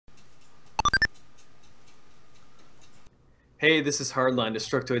Hey, this is Hardline,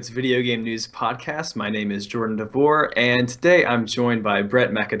 Destructoid's video game news podcast. My name is Jordan DeVore, and today I'm joined by Brett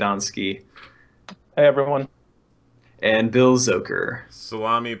Makedonsky Hey everyone. and Bill Zoker.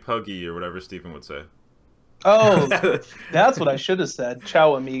 Salami puggy or whatever Stephen would say. Oh, that's what I should have said.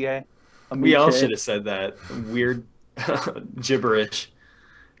 Ciao, amigue. We all Amiche. should have said that. Weird gibberish.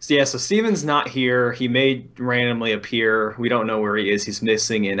 So Steven's not here. He may randomly appear. We don't know where he is. He's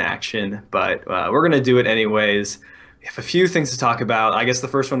missing in action, but we're going to do it anyways. We have a few things to talk about. I guess the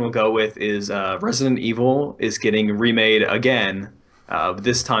first one we'll go with is Resident Evil is getting remade again,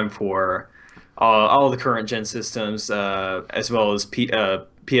 this time for all the current gen systems, as well as PS3,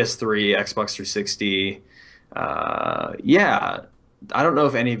 Xbox 360. Yeah, I don't know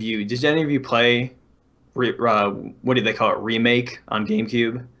if any of you did. Any of you play? What do they call it? Remake on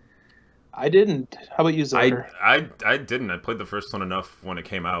GameCube. I didn't. How about you, I Zucker? I didn't. I played the first one enough when it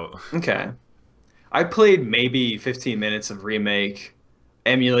came out. Okay. I played maybe 15 minutes of Remake,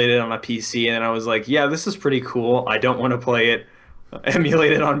 emulated on a PC, and then I was like, yeah, this is pretty cool. I don't want to play it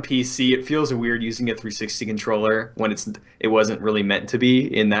emulated on PC. It feels weird using a 360 controller when it wasn't really meant to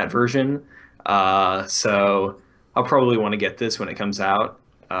be in that version. So I'll probably want to get this when it comes out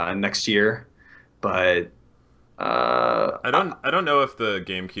next year. But I don't know if the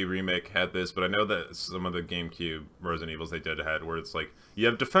GameCube remake had this, but I know that some of the GameCube Resident Evils they did had where it's like you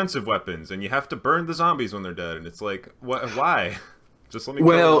have defensive weapons and you have to burn the zombies when they're dead, and it's like what? Why? Just let me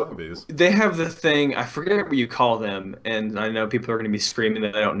kill the zombies. they have the thing, I forget what you call them, and I know people are going to be screaming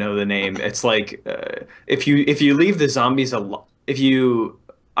that I don't know the name. It's like if you leave the zombies al if you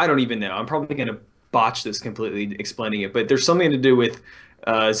I don't even know. I'm probably going to botch this completely explaining it, but there's something to do with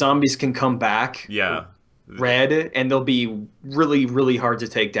zombies can come back Yeah, red and they'll be really really hard to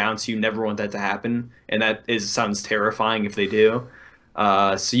take down, so you never want that to happen, and that is sounds terrifying if they do.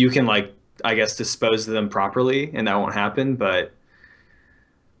 So you can, like, I guess, dispose of them properly and that won't happen, but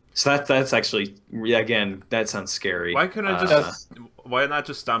so that's actually, yeah, again, that sounds scary. why couldn't I Uh, just? Why not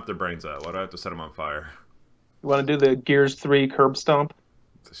just stomp their brains out? Why do I have to set them on fire? You want to do the Gears 3 curb stomp?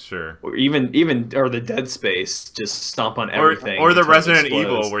 Sure. or even or the Dead Space, just stomp on everything Or the until it Resident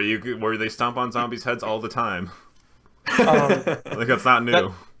Evil explodes. where they stomp on zombies' heads all the time. Um, Like that's not that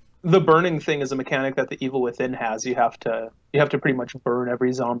new. the burning thing is a mechanic that the Evil Within has. You have to pretty much burn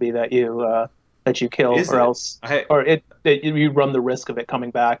every zombie that you kill, Is or it? else I you run the risk of it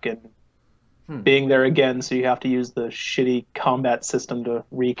coming back and hmm. being there again. So you have to use the shitty combat system to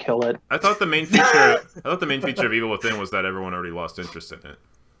re-kill it. I thought the main feature of Evil Within was that everyone already lost interest in it.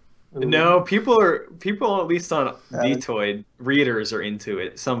 Ooh. No, people at least on Uh, Vtoid readers are into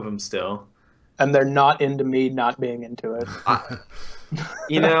it. Some of them still. and they're not into me not being into it. I,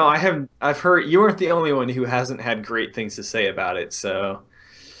 I've heard you aren't the only one who hasn't had great things to say about it, so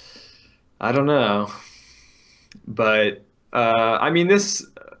I don't know. But I mean, this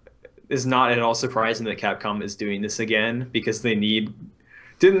is not at all surprising that Capcom is doing this again, because they need.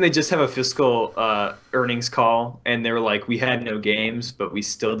 Didn't they just have a fiscal earnings call and they were like, we had no games, but we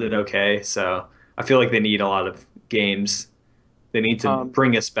still did okay. So I feel like they need a lot of games. They need to Um,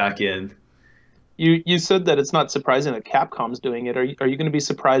 bring us back in. you said that it's not surprising that Capcom's doing it. Are you going to be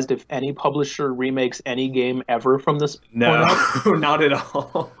surprised if any publisher remakes any game ever from this point No, out? not at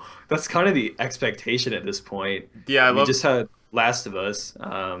all. That's kind of the expectation at this point. Yeah, We just had Last of Us.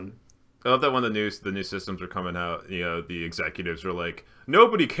 I love that when the new systems were coming out, the executives were like,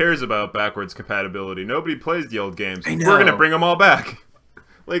 nobody cares about backwards compatibility. Nobody plays the old games. I We're gonna know. bring them all back.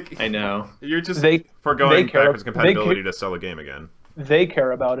 Like I know. you're just They they foregoing care backwards they compatibility care, to sell a game again. they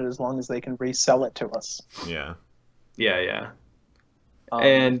care about it as long as they can resell it to us. Yeah. Yeah, yeah. Um,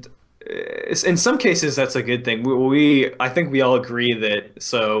 And in some cases, that's a good thing. I think we all agree that,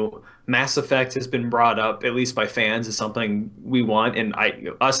 so Mass Effect has been brought up, at least by fans, as something we want, and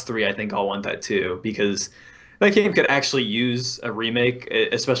us three, I think, all want that too, because that game could actually use a remake,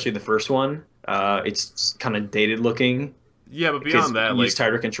 especially the first one. It's kind of dated looking Yeah, but because beyond that, you use like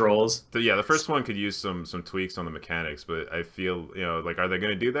tighter controls. the first one could use some tweaks on the mechanics, but I feel, like are they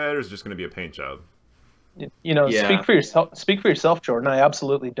gonna do that or is it just gonna be a paint job? Yeah. speak for yourself. Speak for yourself, Jordan. I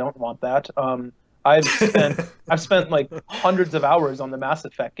absolutely don't want that. I've spent I've spent like hundreds of hours on the Mass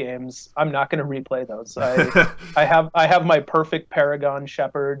Effect games. I'm not going to replay those. I have my perfect Paragon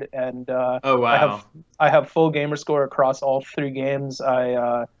Shepherd, and Oh, I wow. have I have full gamer score across all three games.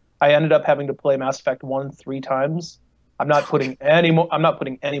 I ended up having to play Mass Effect 1 3 times. I'm not putting any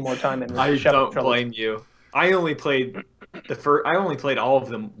more time in with the I Shepherd don't trilogy. blame you. I only played I only played all of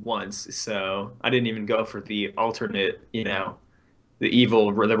them once, so I didn't even go for the alternate,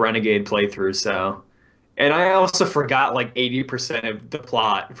 the renegade playthrough. So, and I also forgot like 80% of the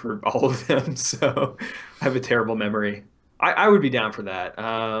plot for all of them, so I have a terrible memory. I would be down for that.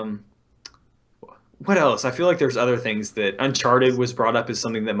 What else? I feel like there's other things that Uncharted was brought up as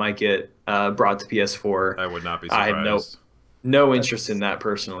something that might get brought to PS4. I would not be I have surprised. no interest in that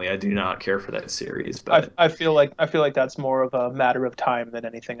personally. I do not care for that series, but I feel like that's more of a matter of time than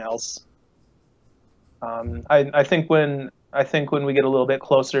anything else. I think when we get a little bit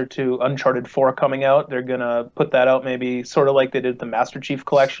closer to Uncharted 4 coming out, they're gonna put that out maybe sort of like they did the Master Chief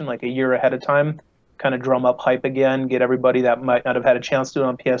Collection, like a year ahead of time, kind of drum up hype again, get everybody that might not have had a chance to do it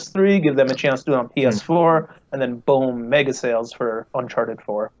on PS3, give them a chance to do it on PS4, and then boom, mega sales for Uncharted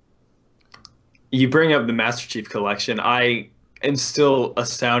 4. you bring up the Master Chief Collection. I am still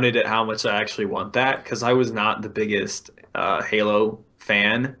astounded at how much I actually want that because I was not the biggest Halo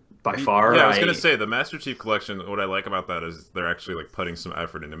fan by far. Yeah, I was gonna say the Master Chief Collection. What I like about that is they're actually like putting some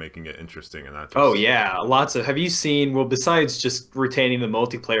effort into making it interesting, and not just... Oh yeah, lots of. Have you seen? Well, besides just retaining the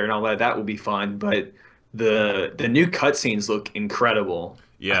multiplayer and all that, that will be fun. But the new cutscenes look incredible.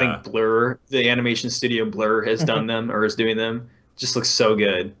 Yeah, I think Blur, the animation studio Blur, has done them or is doing them. Just looks so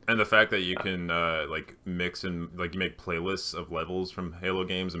good. and the fact that you can like mix and like you make playlists of levels from Halo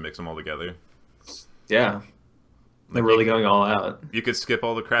games and mix them all together. Yeah, they're Like, really going all out. you could skip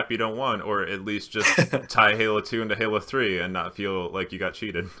all the crap you don't want, or at least just tie Halo 2 into Halo 3 and not feel like you got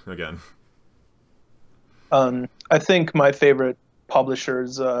cheated again. I think my favorite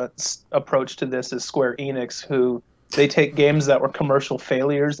publisher's approach to this is Square Enix, who they take games that were commercial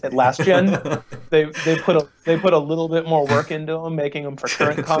failures at last gen. They put a little bit more work into them, making them for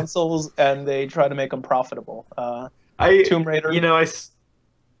current consoles, and they try to make them profitable. Tomb Raider.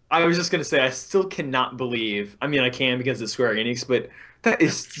 I was just gonna say I still cannot believe. I mean, I can because it's Square Enix, but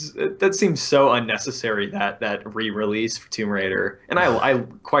that seems so unnecessary that re-release for Tomb Raider. And I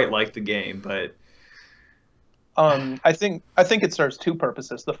quite like the game, but I think it serves two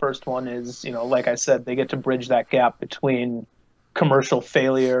purposes. The first one is, like I said, they get to bridge that gap between commercial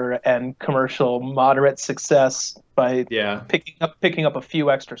failure and commercial moderate success by picking up a few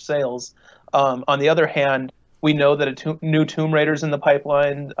extra sales. On the other hand, we know that new Tomb Raider's in the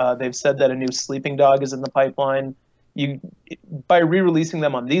pipeline. They've said that a new Sleeping Dog is in the pipeline. By re-releasing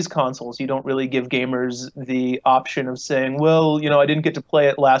them on these consoles, you don't really give gamers the option of saying, well, I didn't get to play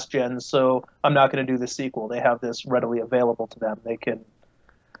it last gen, so I'm not going to do the sequel. They have this readily available to them.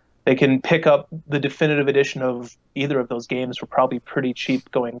 They can pick up the definitive edition of either of those games for probably pretty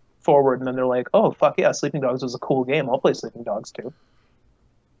cheap going forward, and then they're like, oh, fuck yeah, Sleeping Dogs was a cool game. I'll play Sleeping Dogs too.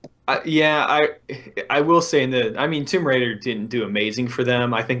 I will say Tomb Raider didn't do amazing for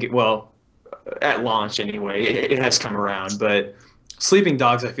them. I think at launch anyway, it has come around. But Sleeping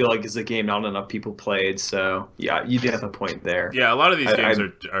Dogs, I feel like, is a game not enough people played. So yeah, you do have a point there. Yeah, a lot of these games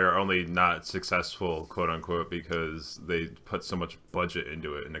are only not successful, quote unquote, because they put so much budget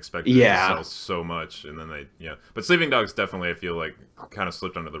into it and expected it to sell so much, and then But Sleeping Dogs definitely, I feel like, kind of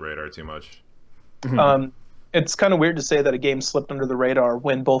slipped under the radar too much. It's kind of weird to say that a game slipped under the radar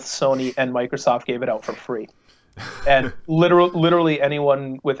when both Sony and Microsoft gave it out for free. And literally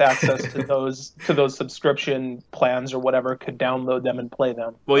anyone with access to those subscription plans or whatever could download them and play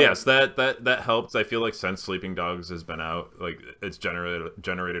them. Well, yes, that helps. I feel like since Sleeping Dogs has been out, like it's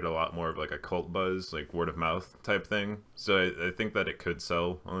generated a lot more of like a cult buzz, like word of mouth type thing. So I think that it could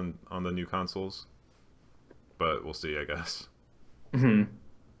sell on the new consoles, but we'll see, I guess. Mm-hmm.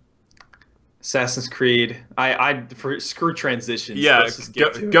 Assassin's Creed. For screw transitions. Yeah, let's just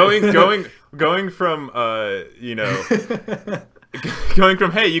get to going from going from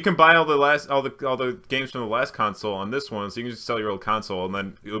hey, you can buy all the games from the last console on this one, so you can just sell your old console, and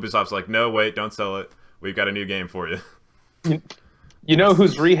then Ubisoft's like, no, wait, don't sell it. We've got a new game for you. You know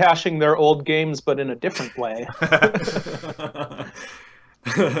who's rehashing their old games, but in a different way.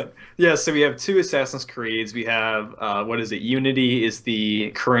 Yeah, so we have two Assassin's Creeds. We have Unity is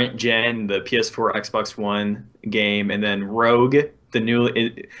the current gen, the PS4, Xbox One game, and then Rogue, the new.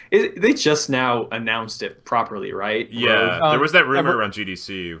 They just now announced it properly, right? Yeah, Rogue. there was that rumor around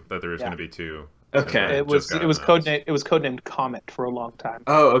GDC that there was going to be two. Okay, it was codenamed Comet for a long time.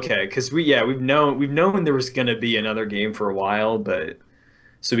 Oh, okay, because we've known there was going to be another game for a while, but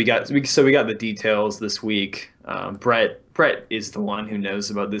so we got the details this week. Brett is the one who knows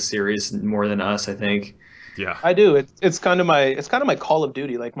about this series more than us, I think. Yeah, I do. It's kind of my Call of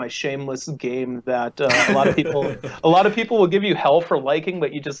Duty, like my shameless game that a lot of people will give you hell for liking,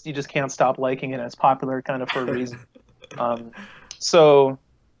 but you just can't stop liking it. It's popular kind of for a reason. So,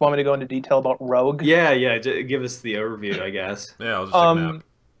 want me to go into detail about Rogue? Yeah. Give us the overview, I guess. Yeah, I'll just take a nap.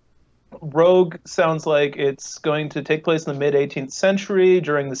 Rogue sounds like it's going to take place in the mid-18th century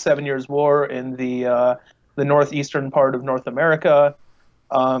during the 7 Years' War in the northeastern part of North America.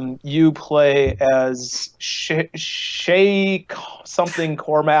 You play as Shay something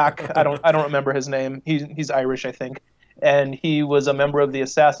Cormac. I don't remember his name. He's Irish, I think, and he was a member of the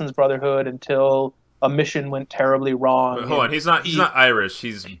Assassin's Brotherhood until a mission went terribly wrong. Wait, hold on, he's not Irish.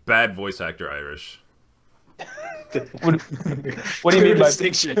 He's bad voice actor Irish. What do you mean by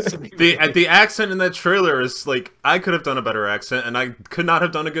distinction? The accent in that trailer is like, I could have done a better accent, and I could not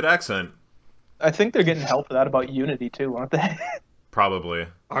have done a good accent. I think they're getting hell for that about Unity too, aren't they? Probably.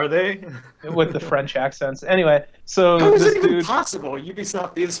 Are they? With the French accents. Anyway, so how is this it even dude, possible?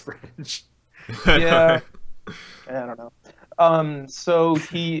 Ubisoft is French. yeah, I don't know. So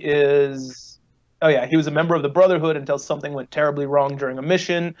he is. Oh yeah, he was a member of the Brotherhood until something went terribly wrong during a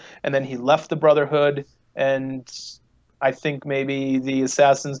mission, and then he left the Brotherhood. And I think maybe the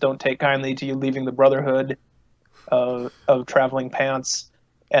assassins don't take kindly to you leaving the Brotherhood of Traveling Pants,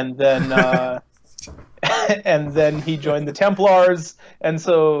 and then and then he joined the Templars. And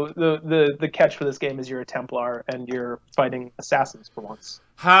so the catch for this game is you're a Templar and you're fighting assassins for once.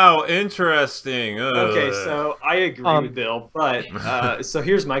 How interesting. Okay, so I agree with Bill, but so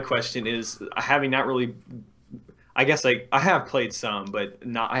here's my question: is having not really, I guess I have played some, but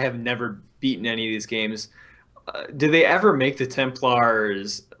I have never beaten any of these games. Do they ever make the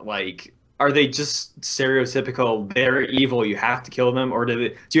Templars like? Are they just stereotypical? They're evil. You have to kill them, or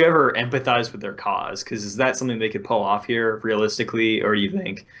do you ever empathize with their cause? Because is that something they could pull off here realistically, or do you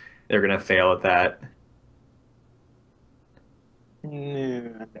think they're gonna fail at that?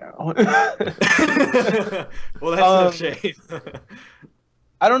 No. Well, that's no shame.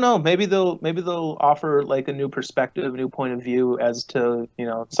 I don't know. Maybe they'll offer like a new perspective, a new point of view as to,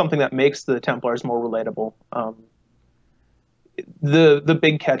 something that makes the Templars more relatable. The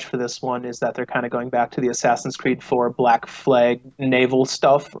big catch for this one is that they're kind of going back to the Assassin's Creed 4 Black Flag naval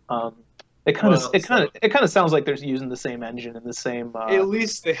stuff. It kind of sounds like they're using the same engine and the same. At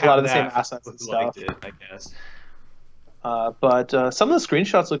least they have a lot of the same assets and stuff. I guess. But some of the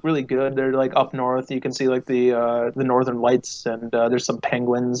screenshots look really good. They're like up north. You can see like the Northern Lights, and there's some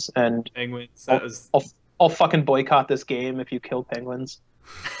penguins. And Penguins. I'll fucking boycott this game if you kill penguins.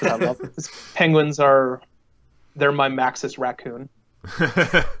 I love this. Penguins they're my Maxis raccoon.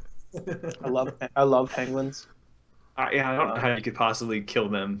 I love penguins. Yeah, I don't know how you could possibly kill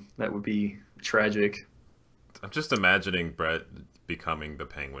them. That would be tragic. I'm just imagining Brett becoming the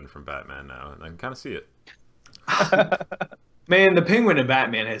Penguin from Batman now, and I can kind of see it. Man, the Penguin in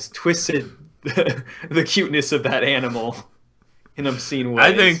Batman has twisted the cuteness of that animal in obscene ways.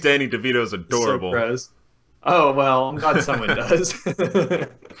 I think Danny DeVito's adorable. So oh, well, I'm glad someone does.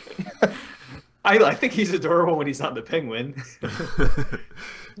 I think he's adorable when he's not the Penguin.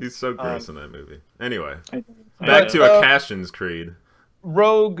 He's so gross in that movie. Anyway, back to Akashin's Creed.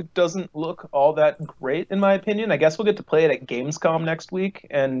 Rogue doesn't look all that great, in my opinion. I guess we'll get to play it at Gamescom next week,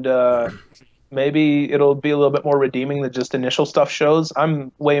 and maybe it'll be a little bit more redeeming than just initial stuff shows.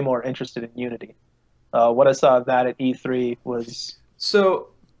 I'm way more interested in Unity. What I saw of that at E3 was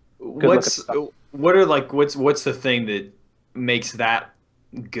what's the thing that makes that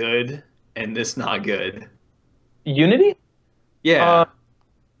good and this not good? Unity? Yeah.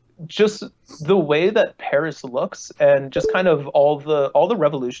 Just the way that Paris looks, and just kind of all the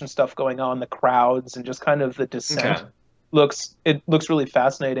Revolution stuff going on, the crowds, and just kind of the descent. Okay. It looks really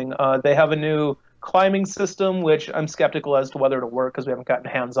fascinating. They have a new climbing system, which I'm skeptical as to whether it'll work because we haven't gotten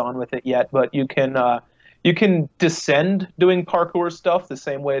hands-on with it yet. But you can descend doing parkour stuff the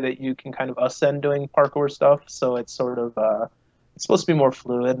same way that you can kind of ascend doing parkour stuff. So it's sort of it's supposed to be more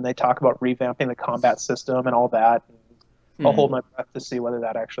fluid, and they talk about revamping the combat system and all that. I'll hold my breath to see whether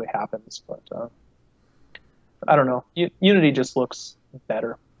that actually happens, but I don't know. Unity just looks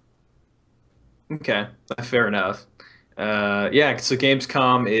better. Okay, fair enough. Yeah, so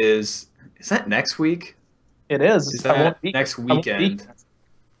Gamescom is that next week? It is. Is that next weekend?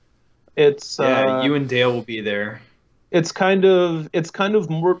 It's you and Dale will be there. It's kind of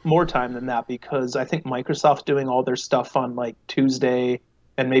more time than that, because I think Microsoft's doing all their stuff on like Tuesday,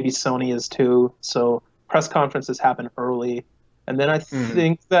 and maybe Sony is too. So press conferences happen early, and then I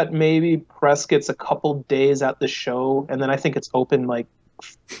think that maybe press gets a couple days at the show, and then I think it's open like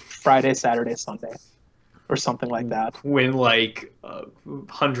Friday, Saturday, Sunday, or something like that. When like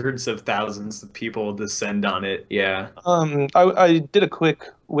hundreds of thousands of people descend on it, yeah. I did a quick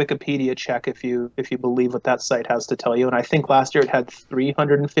Wikipedia check, if you believe what that site has to tell you, and I think last year it had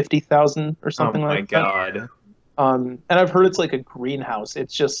 350,000 or something like that. Oh my god. And I've heard it's like a greenhouse.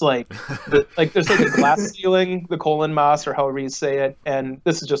 It's just like there's like a glass ceiling, the colon mass, or however you say it, and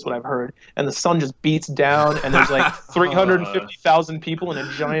this is just what I've heard. And the sun just beats down, and there's like 350,000 people in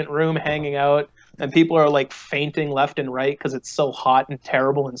a giant room hanging out. and people are like fainting left and right because it's so hot and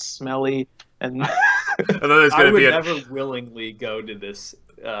terrible and smelly. And And then there's I gonna would be never willingly go to this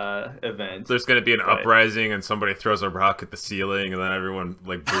event. there's gonna be an but- uprising, and somebody throws a rock at the ceiling, and then everyone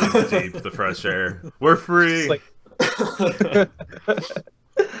like breathes deep the fresh air. We're free. like,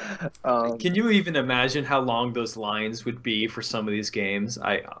 Can you even imagine how long those lines would be for some of these games?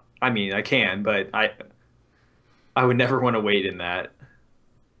 I mean, I can, but I would never want to wait in that.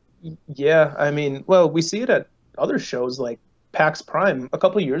 yeah, I mean, well, we see it at other shows like PAX Prime a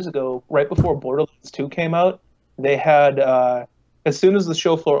couple years ago, right before Borderlands 2 came out. They had as soon as the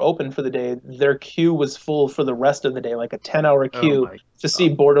show floor opened for the day, their queue was full for the rest of the day, like a 10-hour queue my to see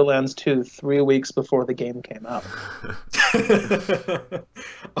Borderlands 2 3 weeks before the game came out.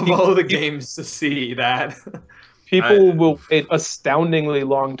 Of all the games to see that. People will wait astoundingly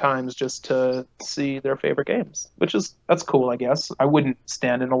long times just to see their favorite games, that's cool, I guess. I wouldn't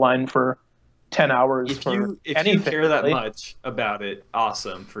stand in a line for 10 hours If for you anything, care that really. much about it,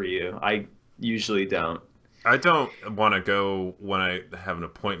 awesome for you. I usually don't. I don't want to go when I have an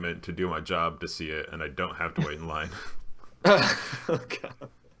appointment to do my job to see it, and I don't have to wait in line.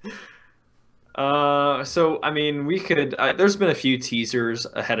 So I mean, we could. There's been a few teasers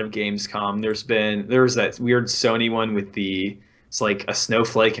ahead of Gamescom. There was that weird Sony one with it's like a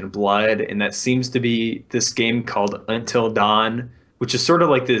snowflake and blood, and that seems to be this game called Until Dawn, which is sort of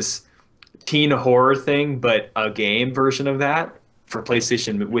like this teen horror thing, but a game version of that for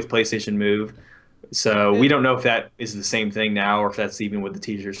PlayStation with PlayStation Move. So we don't know if that is the same thing now, or if that's even what the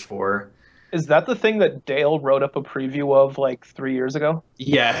teaser's for. Is that the thing that Dale wrote up a preview of like 3 years ago?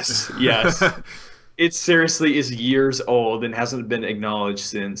 Yes, yes. It seriously is years old and hasn't been acknowledged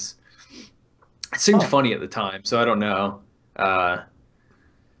since. It seemed funny at the time, so I don't know.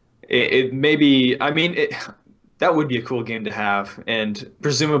 It maybe, I mean, that would be a cool game to have, and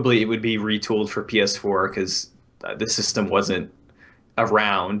presumably it would be retooled for PS4 because the system wasn't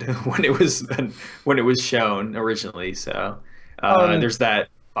around when it was shown originally. So there's that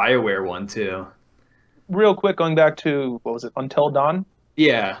BioWare one too. Real quick, going back to, what was it, Until Dawn?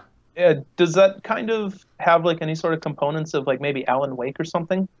 Yeah. Yeah, does that kind of have like any sort of components of like maybe Alan Wake or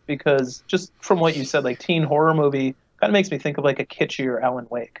something? Because just from what you said, like teen horror movie kind of makes me think of like a kitschier Alan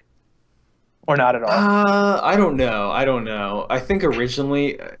Wake. Or not at all. I don't know. I think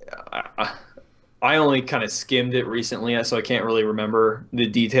originally I only kind of skimmed it recently, so I can't really remember the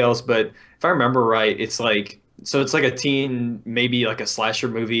details, but if I remember right, it's like a teen, maybe like a slasher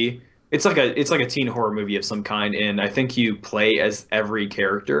movie. It's like a teen horror movie of some kind, and I think you play as every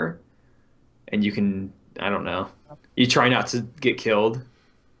character, and you can, I don't know, you try not to get killed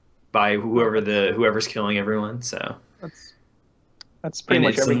by whoever's killing everyone. So That's pretty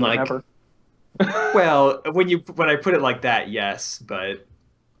much every game like, ever. Well, when I put it like that, yes, but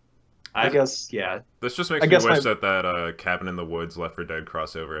I guess yeah. This just makes me wish that Cabin in the Woods Left 4 Dead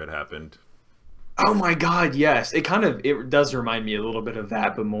crossover had happened. Oh my God, yes. It does remind me a little bit of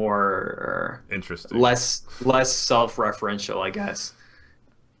that, but more interesting, less self-referential, I guess.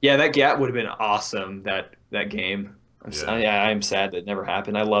 Yeah, that would have been awesome. That game. I'm sad that it never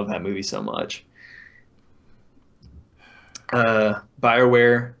happened. I love that movie so much.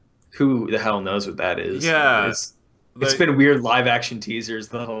 BioWare, who the hell knows what that is? Yeah. It's been weird live action teasers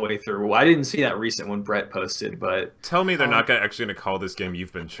the whole way through. Well, I didn't see that recent one Brett posted, but tell me they're not actually going to call this game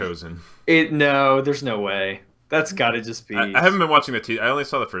 "You've Been Chosen." No, there's no way. That's got to just be. I haven't been watching the teaser. I only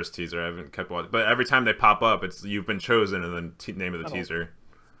saw the first teaser. I haven't kept watching. But every time they pop up, it's "You've Been Chosen" and then name of the teaser.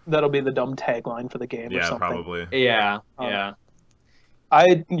 That'll be the dumb tagline for the game. Yeah, or something. probably. Yeah, yeah.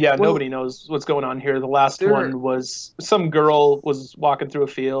 Nobody knows what's going on here. The last one was some girl was walking through a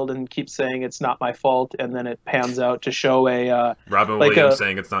field and keeps saying it's not my fault, and then it pans out to show a Robin Williams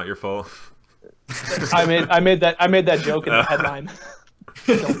saying it's not your fault. I made that joke in the headline.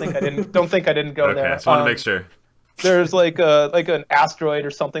 Don't think I didn't go okay, there. Just want to make sure. There's like an asteroid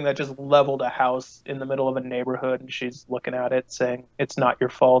or something that just leveled a house in the middle of a neighborhood, and she's looking at it saying it's not your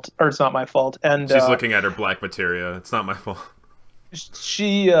fault, or it's not my fault. And she's looking at her black materia. It's not my fault.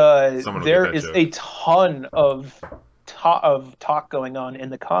 There is a ton of talk going on in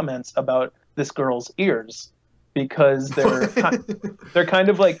the comments about this girl's ears, because they're kind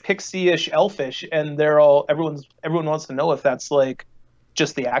of like pixie-ish, elfish, and everyone wants to know if that's like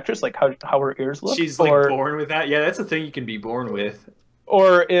just the actress, like how her ears look. She's like born with that. Yeah, that's a thing you can be born with.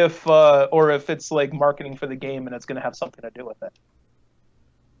 Or if it's like marketing for the game and it's going to have something to do with it.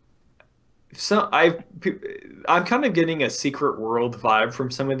 So I'm kind of getting a Secret World vibe from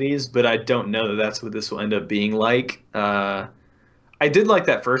some of these, but I don't know that that's what this will end up being like. I did like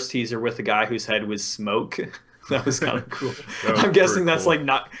that first teaser with the guy whose head was smoke. That was kind of cool. That was I'm guessing pretty that's cool. like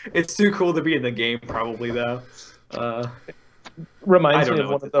not. It's too cool to be in the game, probably though. I Reminds don't me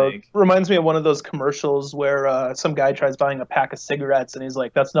know of what one of to those. think. Reminds me of one of those commercials where some guy tries buying a pack of cigarettes and he's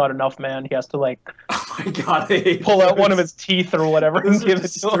like, "That's not enough, man." He has to like Oh my god, I hate pull out one of those. his teeth or whatever and Those are give it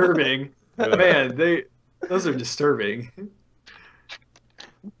to him. disturbing. Ugh. Man, those are disturbing.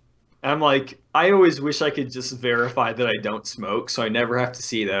 I'm like, I always wish I could just verify that I don't smoke, so I never have to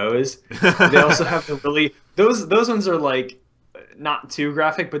see those. They also have the really those ones are like not too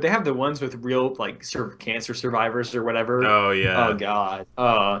graphic, but they have the ones with real like cancer survivors or whatever. Oh yeah. Oh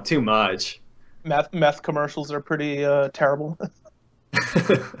god, too much. Meth commercials are pretty terrible.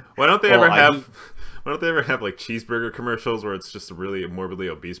 Why don't they Well, ever I have? eat- Why don't they ever have like cheeseburger commercials where it's just a really morbidly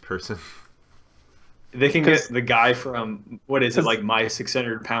obese person? They can 'Cause- get the guy from what is it 'cause- like My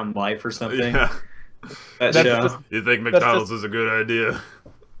 600 Pound Life or something? Yeah. That That's show. just- You think That's McDonald's is a good idea?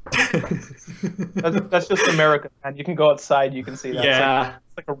 That's just America, man. You can go outside, you can see that. Yeah,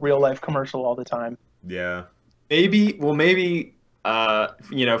 It's like a real life commercial all the time. Yeah. maybe. Well, maybe.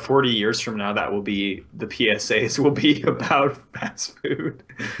 40 years from now, that will be the PSAs will be about fast food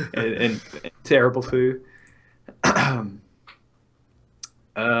and terrible food.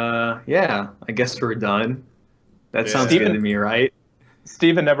 Yeah, I guess we're done. That Yeah. sounds good to me, right?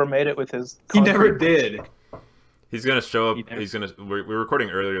 Steven never made it with his. He never concrete- did. He's gonna show up. You never- He's gonna. We're recording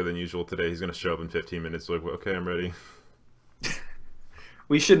earlier than usual today. He's gonna show up in 15 minutes. Like, okay, I'm ready.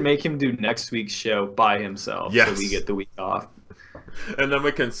 We should make him do next week's show by himself, Yes. so we get the week off. And then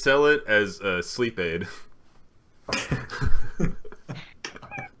we can sell it as a sleep aid.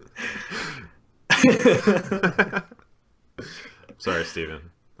 Sorry, Steven.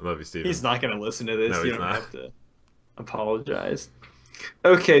 I love you, Steven. He's not going to listen to this. No, You he's don't not. have to apologize.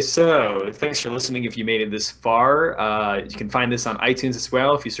 Okay, so thanks for listening. If you made it this far, you can find this on iTunes as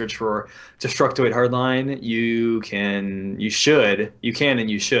well. If you search for Destructoid Hardline, you can and you should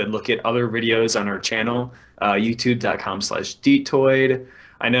look at other videos on our channel, youtube.com/Deetoid.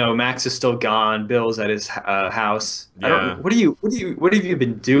 I know Max is still gone. Bill's at his house. I Yeah. don't. What have you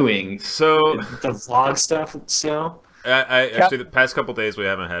been doing? So The vlog stuff still. I actually the past couple days we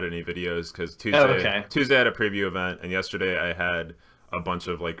haven't had any videos because Tuesday okay. Tuesday I had a preview event and yesterday I had a bunch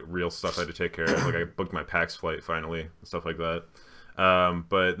of like real stuff I had to take care of. Like I booked my PAX flight finally and stuff like that.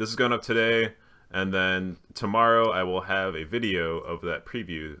 But this is going up today, and then tomorrow I will have a video of that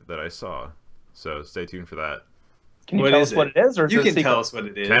preview that I saw. So stay tuned for that. Can you What tell is us what it? it is, or is You it a can secret? tell us what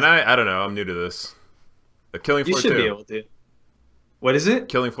it is. Can I? I don't know. I'm new to this. The Killing You Floor should 2. be able to. What is it?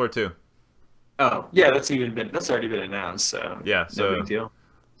 Killing Floor 2. Oh, yeah, that's already been announced. So Yeah, no so big deal.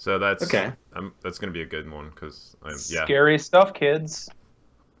 so that's Okay. that's gonna be a good one because yeah, Scary stuff, kids.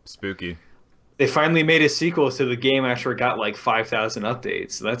 spooky. They finally made a sequel to the game after it got like 5,000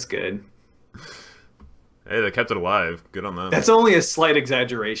 updates. So that's good. Hey, they kept it alive. Good on them. That's only a slight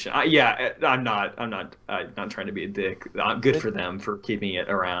exaggeration. I'm not trying to be a dick. Good for them for keeping it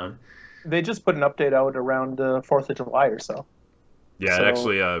around. They just put an update out around 4th of July or so. Yeah, So- it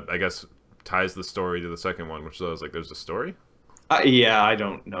actually, I guess, ties the story to the second one, which I was like, there's a story? Yeah, I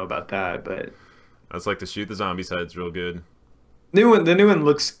don't know about that, but That's like to shoot the zombies' heads real good. the new one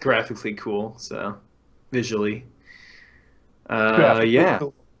looks graphically cool. So visually, yeah,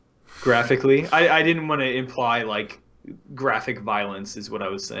 Cool. graphically. I didn't want to imply like graphic violence is what I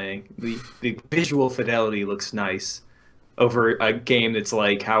was saying. The visual fidelity looks nice over a game that's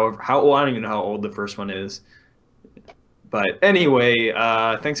like how old, I don't even know how old the first one is. But anyway,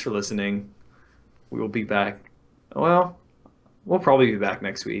 thanks for listening. We will be back. Well, we'll probably be back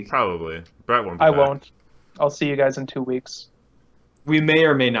next week. Probably. Brett won't be I back. won't. I'll see you guys in 2 weeks. We may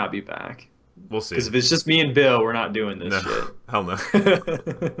or may not be back. We'll see. Because if it's just me and Bill, we're not doing this No. Hell no.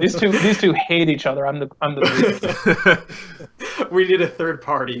 shit. These two hate each other. I'm the We need a third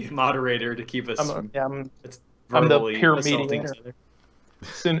party moderator to keep us I'm the verbally peer assaulting mediator. each other.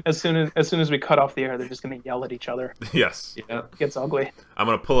 as soon as we cut off the air, they're just gonna yell at each other. Yes. Yeah. It gets ugly. I'm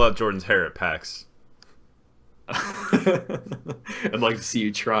going to pull out Jordan's hair at PAX. I'd like to see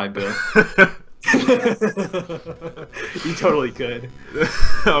you try, Bill. You totally could.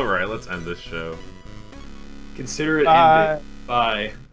 All right, let's end this show. Consider it Bye. ended. Bye.